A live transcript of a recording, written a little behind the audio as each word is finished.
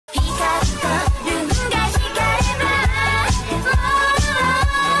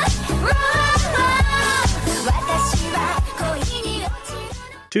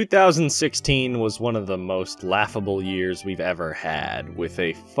2016 was one of the most laughable years we've ever had, with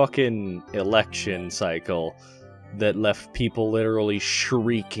a fucking election cycle that left people literally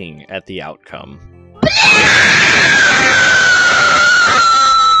shrieking at the outcome.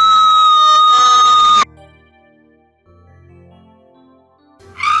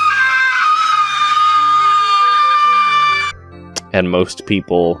 And most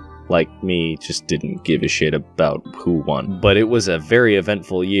people, like me, just didn't give a shit about who won. But it was a very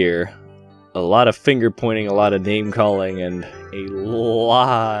eventful year. A lot of finger pointing, a lot of name calling, and a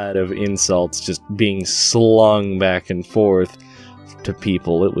lot of insults just being slung back and forth to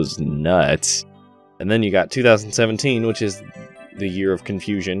people. It was nuts. And then you got 2017, which is the year of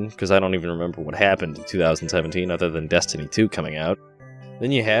confusion, because I don't even remember what happened in 2017 other than Destiny 2 coming out.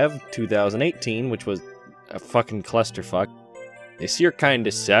 Then you have 2018, which was a fucking clusterfuck. This year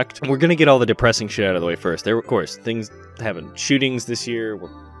kinda sucked. We're gonna get all the depressing shit out of the way first. There, of course, things happened. Shootings this year were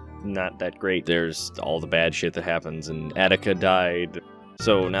not that great. There's all the bad shit that happens, and Attica died.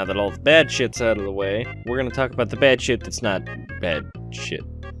 So now that all the bad shit's out of the way, we're gonna talk about the bad shit that's not bad shit.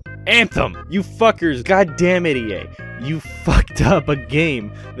 Anthem! You fuckers! Goddamn it, EA! You fucked up a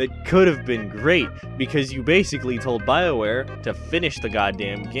game that could have been great, because you basically told BioWare to finish the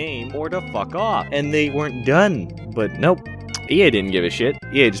goddamn game or to fuck off. And they weren't done. But nope. EA didn't give a shit.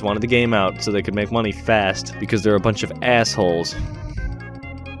 EA just wanted the game out so they could make money fast, because they're a bunch of assholes.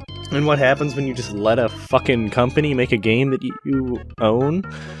 And what happens when you just let a fucking company make a game that you own?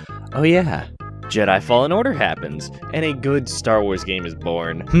 Oh yeah, Jedi Fallen Order happens, and a good Star Wars game is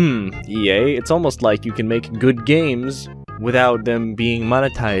born. EA, it's almost like you can make good games without them being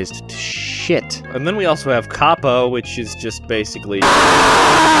monetized to shit. And then we also have Kappa, which is just basically...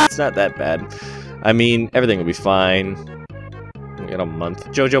 It's not that bad. I mean, everything will be fine. In a month.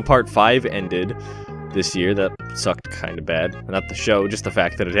 JoJo Part 5 ended this year. That sucked kind of bad. Not the show, just the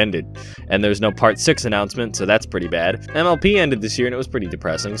fact that it ended. And there's no Part 6 announcement, so that's pretty bad. MLP ended this year, and it was pretty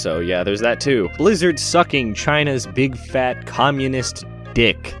depressing, so yeah, there's that too. Blizzard sucking China's big fat communist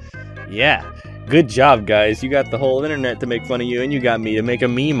dick. Yeah, good job, guys. You got the whole internet to make fun of you, and you got me to make a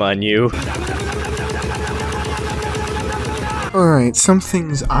meme on you. Alright, some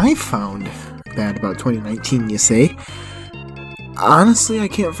things I found bad about 2019, you say? Honestly, I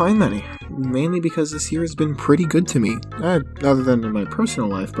can't find many. Mainly because this year has been pretty good to me. Other than in my personal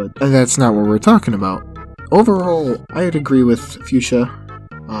life, but that's not what we're talking about. Overall, I'd agree with Fuchsia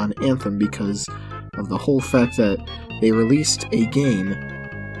on Anthem because of the whole fact that they released a game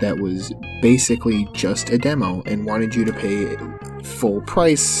that was basically just a demo and wanted you to pay full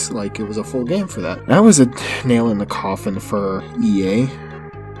price like it was a full game for that. That was a nail in the coffin for EA.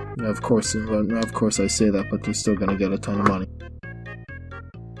 Of course I say that, but they're still gonna get a ton of money.